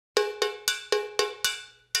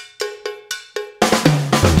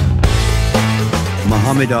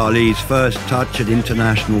Muhammad Ali's first touch at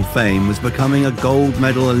international fame was becoming a gold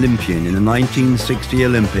medal Olympian in the 1960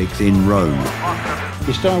 Olympics in Rome.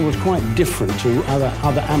 His style was quite different to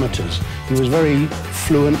other amateurs. He was very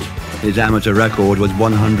fluent. His amateur record was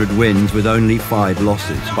 100 wins with only 5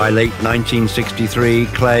 losses. By late 1963,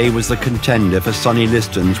 Clay was the contender for Sonny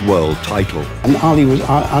Liston's world title. And Ali was,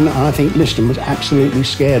 I think Liston was absolutely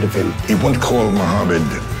scared of him. He wouldn't call Muhammad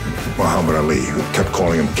Ali. He kept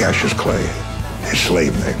calling him Cassius Clay, his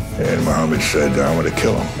slave name. And Muhammad said, I want to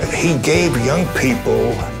kill him. And he gave young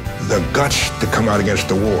people the guts to come out against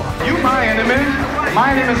the war. You my enemy.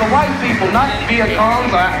 My enemies are white people, not Viet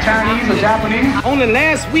Congs or Chinese or Japanese. Only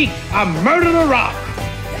last week, I murdered a rock,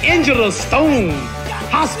 injured a stone,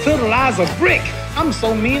 hospitalized a brick. I'm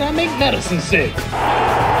so mean, I make medicine sick.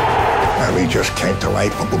 Ali just came to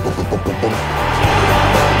life. Boom, boom, boom, boom, boom, boom.